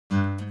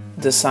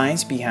The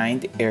science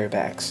behind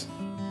airbags.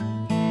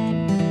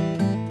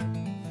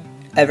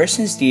 Ever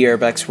since the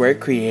airbags were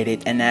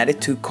created and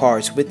added to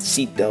cars with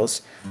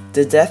seatbelts,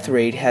 the death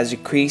rate has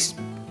increased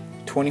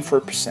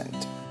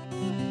 24%.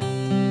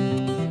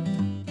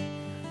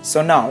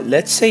 So now,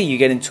 let's say you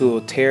get into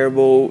a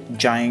terrible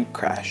giant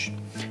crash.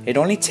 It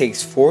only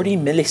takes 40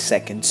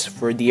 milliseconds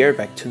for the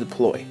airbag to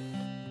deploy.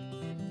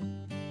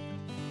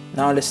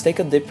 Now let's take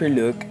a deeper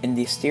look in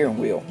the steering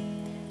wheel.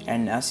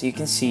 And as you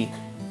can see,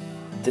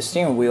 the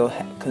steering wheel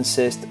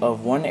consists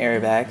of one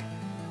airbag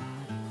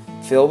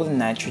filled with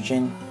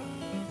nitrogen,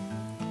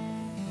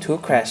 2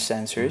 crash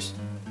sensors,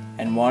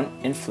 and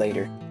 1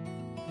 inflator.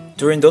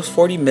 During those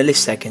 40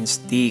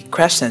 milliseconds, the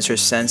crash sensor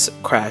sends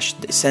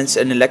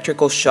an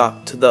electrical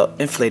shock to the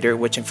inflator,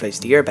 which inflates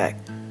the airbag.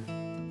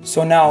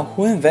 So now,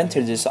 who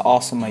invented this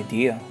awesome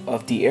idea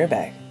of the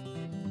airbag?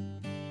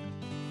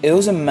 It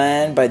was a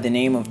man by the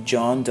name of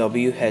John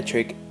W.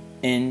 Hetrick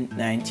in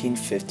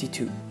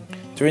 1952.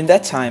 During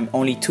that time,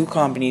 only 2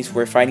 companies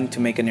were fighting to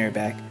make an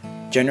airbag,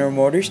 General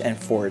Motors and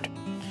Ford.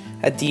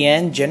 At the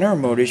end, General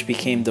Motors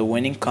became the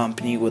winning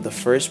company with the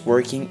first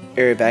working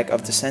airbag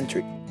of the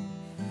century.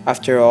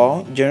 After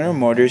all, General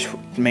Motors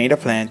made a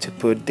plan to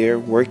put their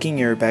working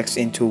airbags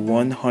into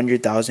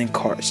 100,000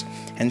 cars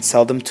and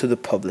sell them to the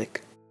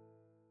public.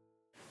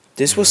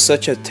 This was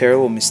such a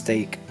terrible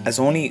mistake, as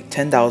only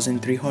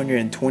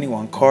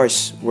 10,321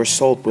 cars were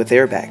sold with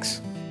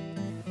airbags.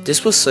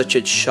 This was such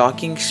a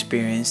shocking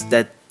experience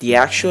that the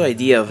actual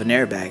idea of an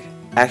airbag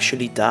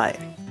actually died.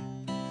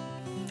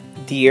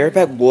 The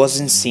airbag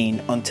wasn't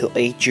seen until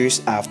 8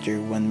 years after,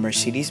 when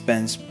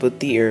Mercedes-Benz put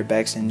the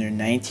airbags in their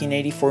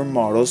 1984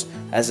 models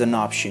as an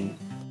option.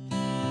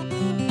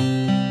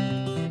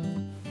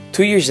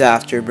 2 years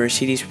after,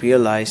 Mercedes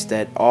realized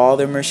that all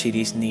their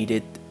Mercedes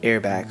needed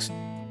airbags.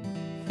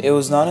 It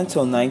was not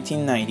until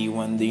 1990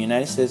 when the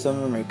United States of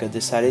America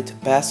decided to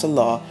pass a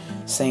law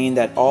saying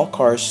that all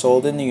cars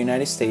sold in the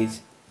United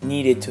States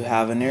needed to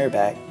have an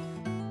airbag.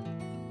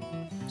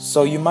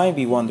 So you might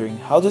be wondering,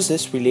 how does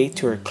this relate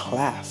to our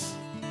class?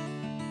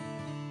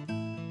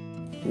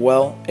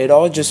 Well, it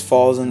all just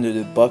falls under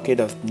the bucket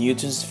of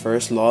Newton's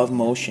first law of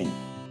motion.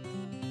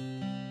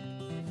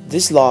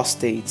 This law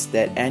states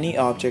that any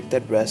object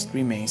at rest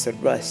remains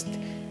at rest,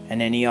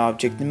 and any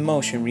object in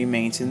motion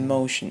remains in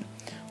motion,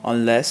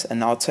 unless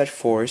an outside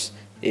force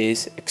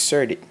is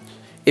exerted.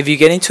 If you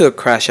get into a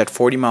crash at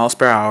 40 miles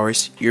per hour,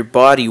 your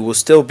body will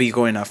still be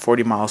going at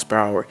 40 miles per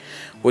hour,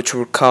 which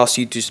will cause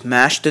you to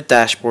smash the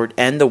dashboard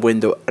and the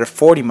window at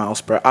 40 miles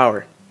per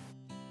hour.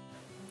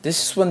 This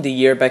is when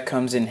the airbag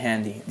comes in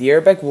handy. The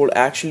airbag will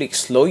actually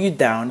slow you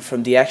down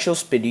from the actual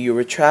speed you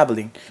were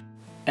traveling,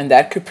 and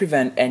that could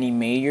prevent any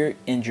major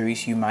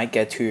injuries you might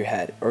get to your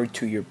head or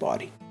to your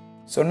body.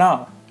 So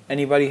now,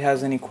 anybody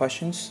has any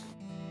questions?